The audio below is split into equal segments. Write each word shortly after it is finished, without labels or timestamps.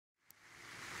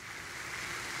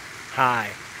Hi,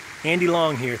 Andy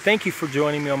Long here. Thank you for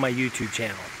joining me on my YouTube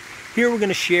channel. Here we're going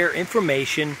to share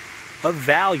information of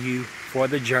value for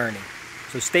the journey.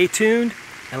 So stay tuned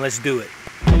and let's do it.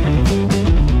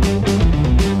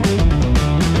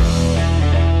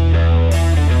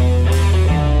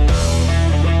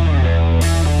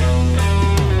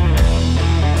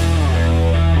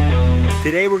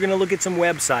 Today we're going to look at some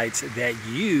websites that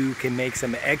you can make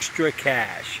some extra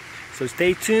cash. So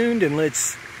stay tuned and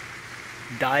let's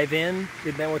dive in.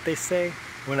 Isn't that what they say?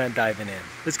 We're not diving in.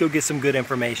 Let's go get some good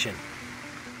information.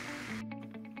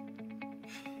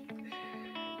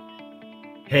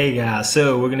 Hey guys,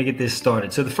 so we're going to get this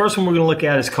started. So the first one we're going to look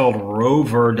at is called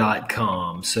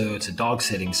Rover.com. So it's a dog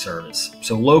sitting service.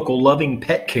 So local loving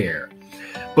pet care.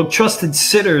 Book trusted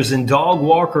sitters and dog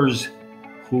walkers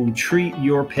who treat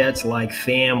your pets like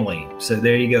family. So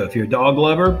there you go. If you're a dog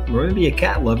lover, or maybe a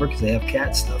cat lover, because they have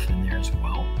cat stuff in there as well.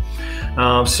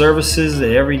 Services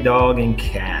to every dog and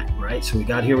cat, right? So we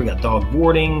got dog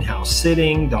boarding, house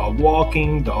sitting, dog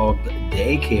walking, dog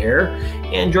daycare,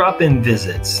 and drop-in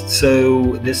visits.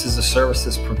 So this is a service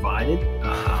that's provided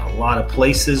a lot of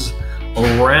places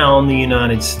around the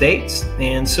United States.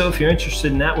 And so if you're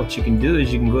interested in that, what you can do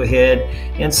is you can go ahead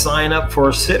and sign up for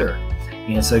a sitter.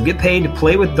 And so get paid to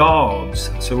play with dogs.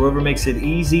 So Rover makes it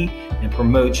easy and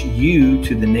promotes you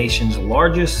to the nation's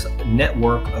largest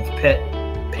network of pet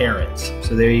parents.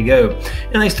 So there you go.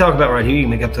 And let's talk about right here, you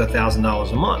can make up to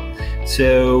 $1,000 a month.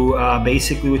 So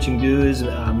basically what you can do is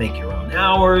make your own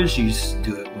hours. You just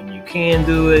do it when you can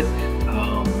do it.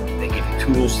 They give you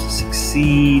tools to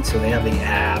succeed. So they have the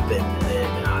app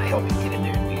and help you get in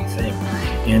there and do your thing.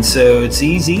 And so it's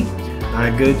easy. I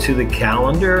go to the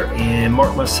calendar and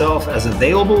mark myself as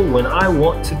available when I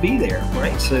want to be there,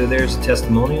 right? So there's a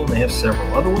testimonial, and they have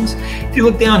several other ones. If you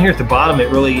look down here at the bottom,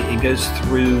 it goes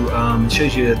through, it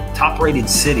shows you the top-rated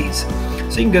cities.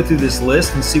 So you can go through this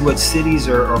list and see what cities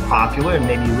are popular, and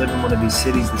maybe you live in one of these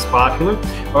cities that's popular,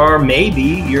 or maybe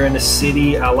you're in a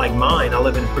city like mine. I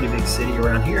live in a pretty big city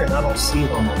around here, and I don't see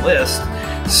it on the list.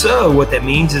 So what that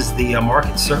means is the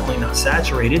market's certainly not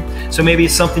saturated. So maybe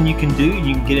it's something you can do.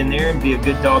 You can get in there and be a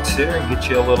good dog sitter and get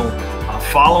you a little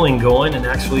following going and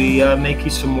actually make you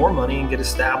some more money and get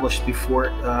established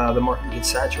before the market gets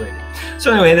saturated.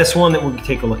 So anyway, that's one that we'll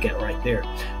take a look at right there.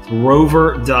 It's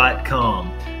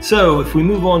Rover.com. So if we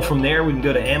move on from there, we can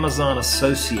go to Amazon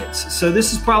Associates. So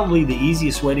this is probably the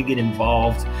easiest way to get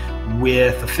involved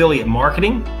with affiliate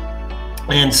marketing.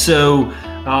 And so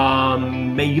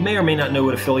you may or may not know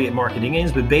what affiliate marketing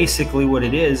is, but basically what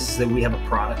it is that we have a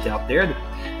product out there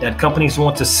that companies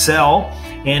want to sell,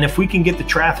 and if we can get the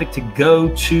traffic to go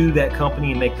to that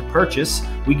company and make the purchase,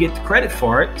 we get the credit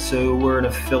for it. So we're an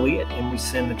affiliate and we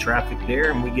send the traffic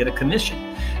there and we get a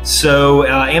commission. So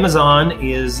Amazon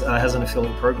has an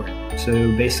affiliate program. So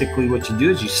basically what you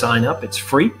do is you sign up, it's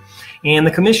free. And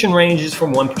the commission ranges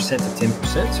from 1% to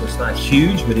 10%, so it's not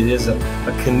huge, but it is a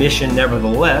commission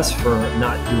nevertheless for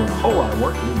not doing a whole lot of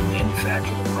work. You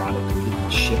manufacture the product,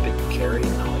 you ship it, carry it,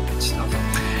 and all that good stuff.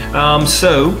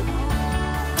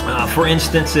 For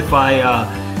instance, if I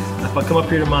come up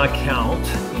here to my account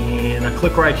and I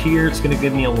click right here, it's going to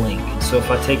give me a link. And so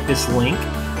if I take this link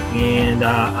and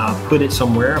I put it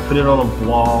somewhere, I put it on a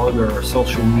blog or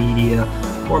social media,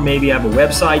 or maybe I have a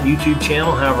website, YouTube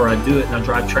channel, however I do it, and I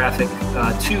drive traffic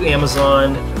to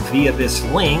Amazon via this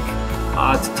link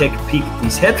to take a peek at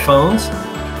these headphones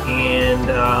and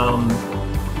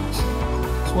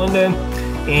this window,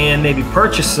 and maybe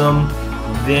purchase them,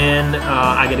 then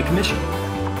I get a commission.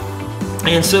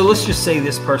 And so let's just say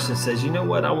this person says, you know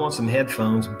what, I want some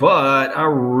headphones, but I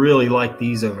really like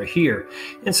these over here.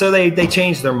 And so they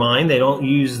change their mind. They don't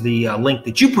use the link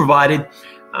that you provided.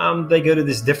 They go to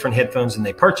this different headphones and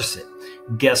they purchase it.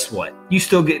 Guess what? You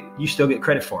still get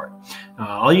credit for it.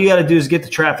 All you got to do is get the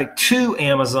traffic to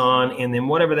Amazon, and then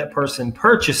whatever that person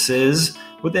purchases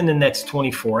within the next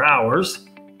 24 hours,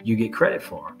 you get credit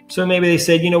for them. So maybe they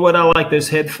said, you know what, I like those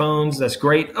headphones. That's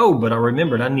great. Oh, but I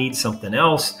remembered I need something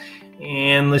else.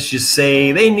 And let's just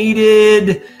say they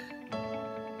needed,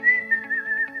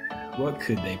 what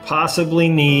could they possibly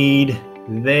need?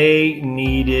 They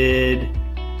needed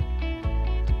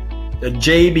a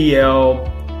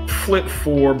JBL Flip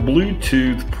 4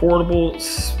 Bluetooth portable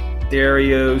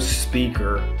stereo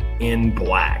speaker in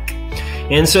black.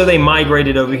 And so they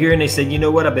migrated over here and they said, you know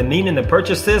what, I've been meaning to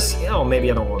purchase this. Oh, maybe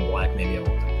I don't want black, maybe I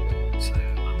want the blue one. So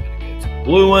I'm going to go to the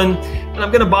blue one and I'm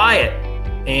going to buy it.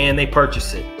 And they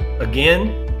purchase it.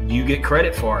 Again, you get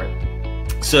credit for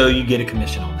it. So you get a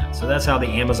commission on that. So that's how the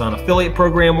Amazon affiliate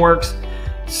program works.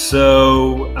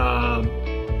 So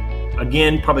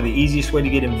again, probably the easiest way to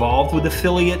get involved with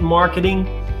affiliate marketing.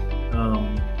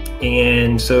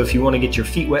 And so if you want to get your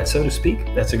feet wet, so to speak,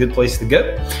 that's a good place to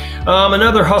go.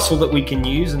 Another hustle that we can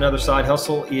use, another side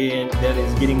hustle that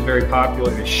is getting very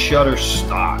popular is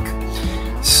Shutterstock.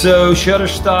 So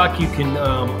Shutterstock, you can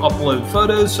upload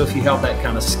photos. So if you have that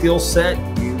kind of skill set,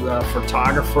 you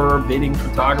photographer, bidding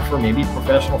photographer, maybe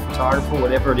professional photographer,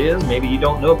 whatever it is, maybe you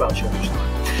don't know about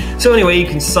Shutterstock. So anyway, you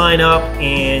can sign up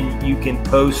and you can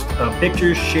post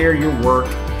pictures, share your work,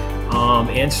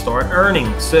 and start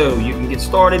earning. So you can get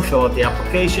started, fill out the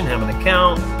application, have an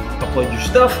account, upload your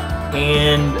stuff,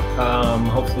 and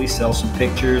hopefully sell some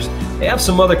pictures. They have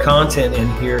some other content in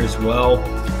here as well,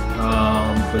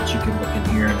 but you can look in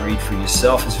here and read for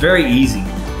yourself. It's very easy.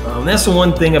 That's the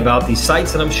one thing about these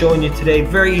sites that I'm showing you today.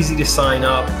 Very easy to sign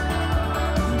up.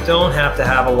 You don't have to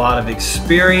have a lot of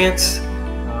experience.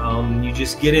 You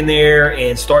just get in there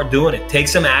and start doing it. Take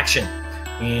some action,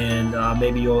 and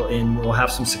maybe we'll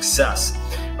have some success.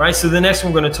 All right, so the next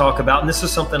one we're going to talk about, and this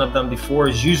is something I've done before,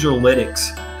 is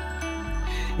Userlytics.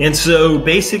 And so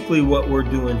basically what we're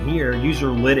doing here,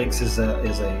 Userlytics is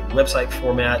a website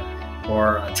format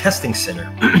or a testing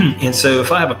center. And so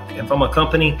if I'm a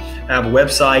company, I have a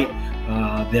website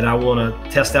that I want to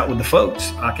test out with the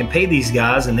folks, I can pay these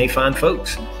guys and they find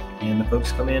folks. And the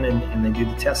folks come in and they do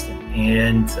the testing,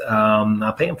 and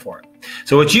I pay them for it.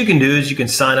 So what you can do is you can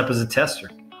sign up as a tester.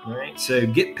 All right, so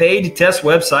get paid to test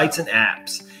websites and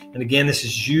apps. And again, this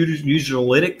is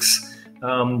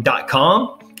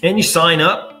userlytics.com, and you sign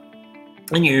up,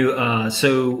 and you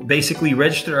so basically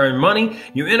register, earn money.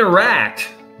 You interact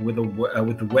with the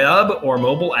web or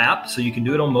mobile app, so you can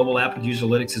do it on mobile app with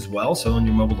Userlytics as well, so on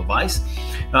your mobile device.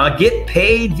 Get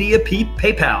paid via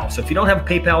PayPal. So if you don't have a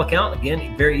PayPal account,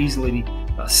 again, very easily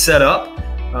set up,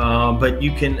 but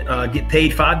you can get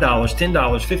paid $5, $10,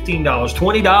 $15,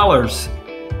 $20,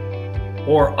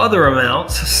 or other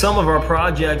amounts. Some of our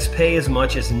projects pay as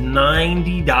much as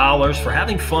 $90 for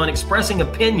having fun expressing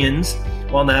opinions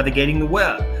while navigating the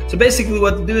web. So basically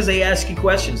what they do is they ask you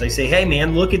questions. They say, hey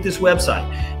man, look at this website,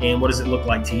 and what does it look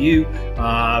like to you?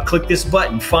 Click this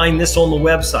button, find this on the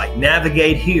website,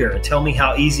 navigate here, and tell me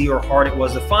how easy or hard it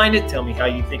was to find it, tell me how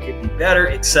you think it'd be better,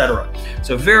 etc.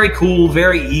 So very cool,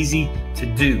 very easy to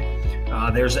do.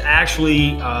 There's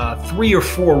actually 3 or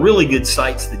 4 really good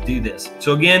sites that do this.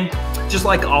 So again, just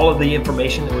like all of the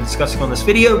information that we're discussing on this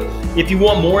video, if you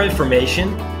want more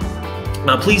information,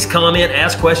 please comment,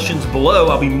 ask questions below.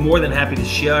 I'll be more than happy to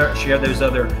share those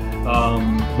other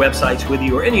websites with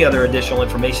you, or any other additional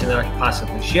information that I can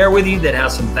possibly share with you that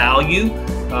has some value.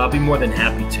 I'll be more than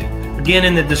happy to. Again,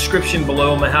 in the description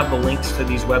below, I'm going to have the links to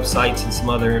these websites and some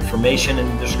other information in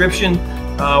the description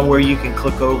where you can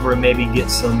click over and maybe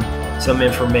get some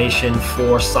information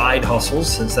for side hustles,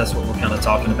 since that's what we're kind of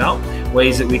talking about,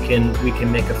 ways that we can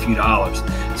make a few dollars.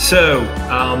 So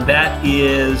that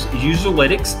is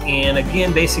Userlytics, and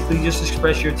again, basically just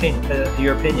express your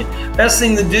opinion. Best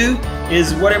thing to do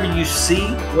is whatever you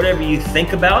see, whatever you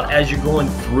think about as you're going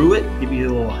through it, give you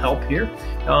a little help here,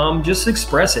 just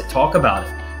express it, talk about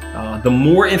it. The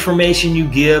more information you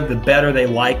give, the better they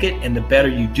like it, and the better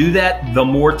you do that, the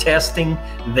more testing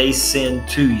they send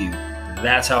to you.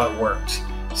 That's how it works.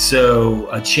 So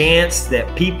a chance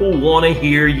that people want to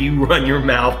hear you run your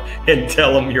mouth and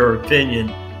tell them your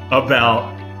opinion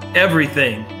about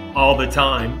everything all the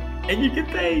time, and you get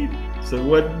paid. So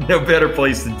no better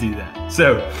place to do that.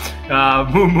 So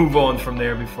we'll move on from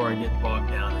there before I get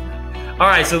bogged down in that. All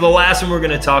right, so the last one we're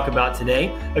going to talk about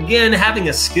today, again, having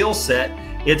a skill set,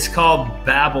 it's called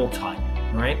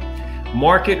BabbleType, right?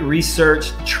 Market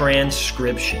research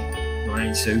transcription,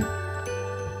 right? So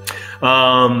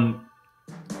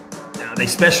they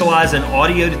specialize in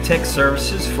audio to text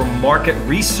services for market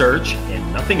research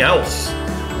and nothing else.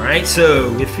 All right,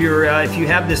 so if you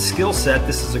have this skill set,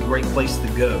 this is a great place to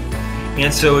go.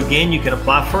 And so again, you can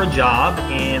apply for a job,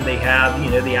 and they have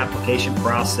the application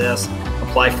process,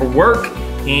 apply for work,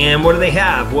 and what do they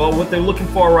have? Well, what they're looking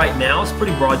for right now is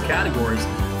pretty broad categories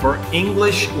for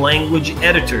English language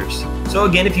editors. So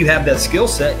again, if you have that skill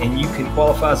set and you can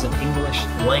qualify as an English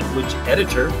language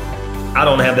editor, I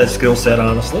don't have that skill set,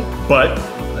 honestly, but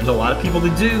there's a lot of people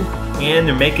that do, and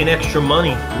they're making extra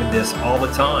money with this all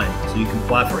the time. So you can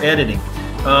apply for editing.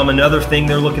 Another thing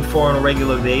they're looking for on a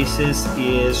regular basis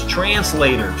is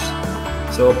translators.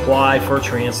 So apply for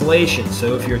translation.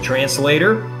 So if you're a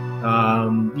translator,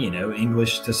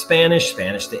 English to Spanish,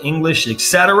 Spanish to English,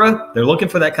 etc., they're looking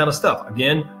for that kind of stuff.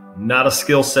 Again, not a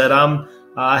skill set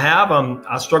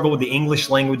I struggle with the English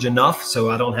language enough, so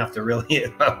I don't have to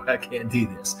really, I can't do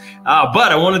this.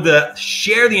 But I wanted to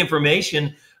share the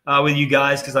information with you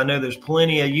guys, because I know there's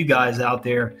plenty of you guys out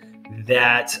there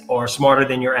that are smarter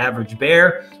than your average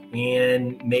bear,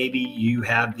 and maybe you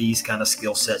have these kind of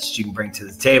skill sets that you can bring to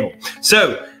the table.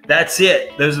 So that's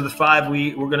it. Those are the 5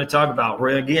 we're going to talk about.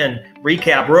 Again,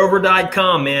 recap: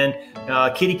 Rover.com, man,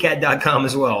 kittycat.com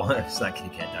as well. It's not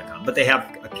kittycat.com, but they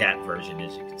have a cat version,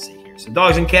 as you can see here. So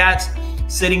dogs and cats,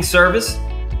 sitting service,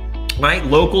 right?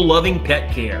 Local loving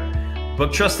pet care.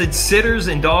 Book trusted sitters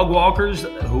and dog walkers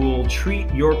who will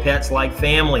treat your pets like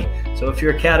family. So if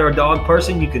you're a cat or a dog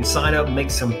person, you can sign up and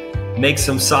make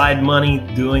some side money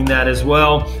doing that as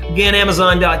well. Again,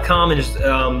 Amazon.com, and just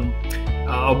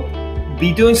I'll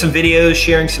be doing some videos,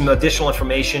 sharing some additional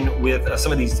information with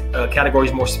some of these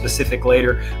categories more specific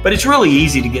later. But it's really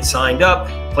easy to get signed up,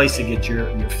 a place to get your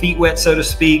feet wet, so to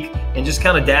speak, and just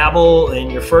kind of dabble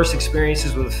in your first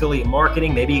experiences with affiliate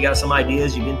marketing. Maybe you got some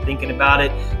ideas, you've been thinking about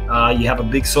it. You have a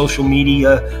big social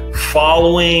media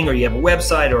following, or you have a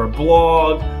website or a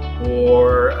blog,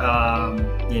 or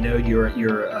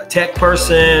you're a tech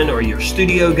person, or you're a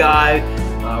studio guy,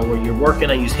 where you're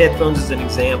working. I use headphones as an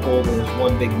example. There's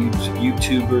one big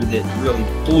YouTuber that really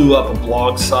blew up a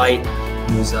blog site.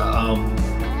 He was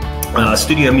a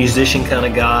studio musician kind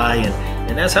of guy,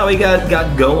 and that's how he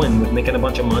got going with making a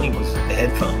bunch of money, was the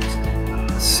headphones.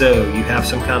 So you have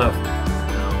some kind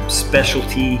of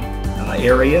specialty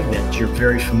area that you're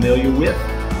very familiar with.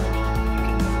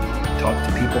 You can talk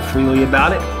to people freely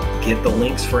about it. Get the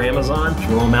links for Amazon,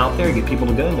 throw them out there, get people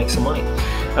to go and make some money.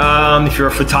 If you're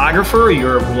a photographer, or you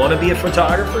want to be a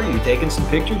photographer, you're taking some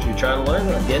pictures, you're trying to learn,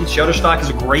 again, Shutterstock is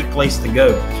a great place to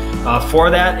go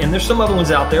for that. And there's some other ones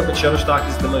out there, but Shutterstock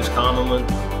is the most common one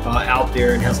out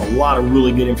there, and has a lot of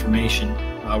really good information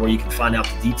where you can find out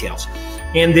the details.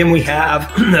 And then we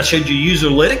have, I showed you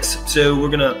Userlytics, so we're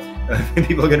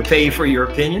people are gonna pay you for your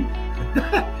opinion.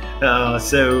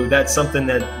 So that's something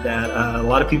that a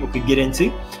lot of people could get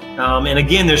into. And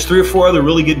again, there's 3 or 4 other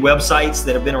really good websites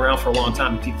that have been around for a long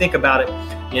time. If you think about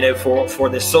it, for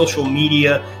the social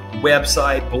media,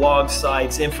 website, blog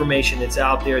sites, information that's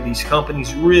out there, these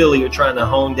companies really are trying to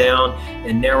hone down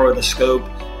and narrow the scope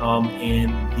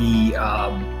and the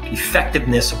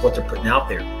effectiveness of what they're putting out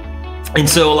there. And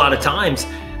so a lot of times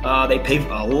they pay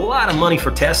a lot of money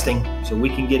for testing, so we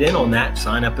can get in on that,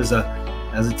 sign up as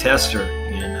a tester,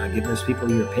 and give those people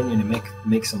your opinion and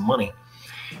make some money.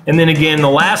 And then again, the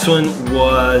last one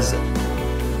was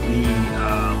the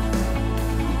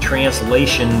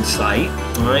translation site,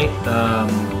 right?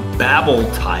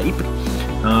 Babbletype,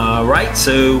 right?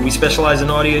 So we specialize in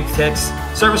audio, text,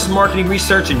 services, marketing,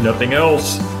 research, and nothing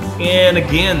else. And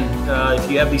again,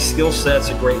 if you have these skill sets,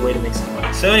 a great way to make some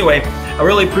money. So anyway, I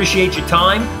really appreciate your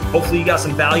time. Hopefully you got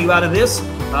some value out of this.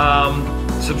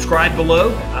 Subscribe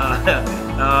below.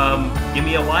 Give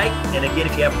me a like, and again,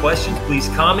 if you have questions, please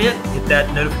comment, hit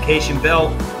that notification bell,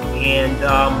 and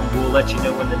we'll let you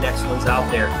know when the next one's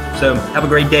out there. So have a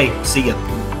great day. See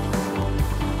ya.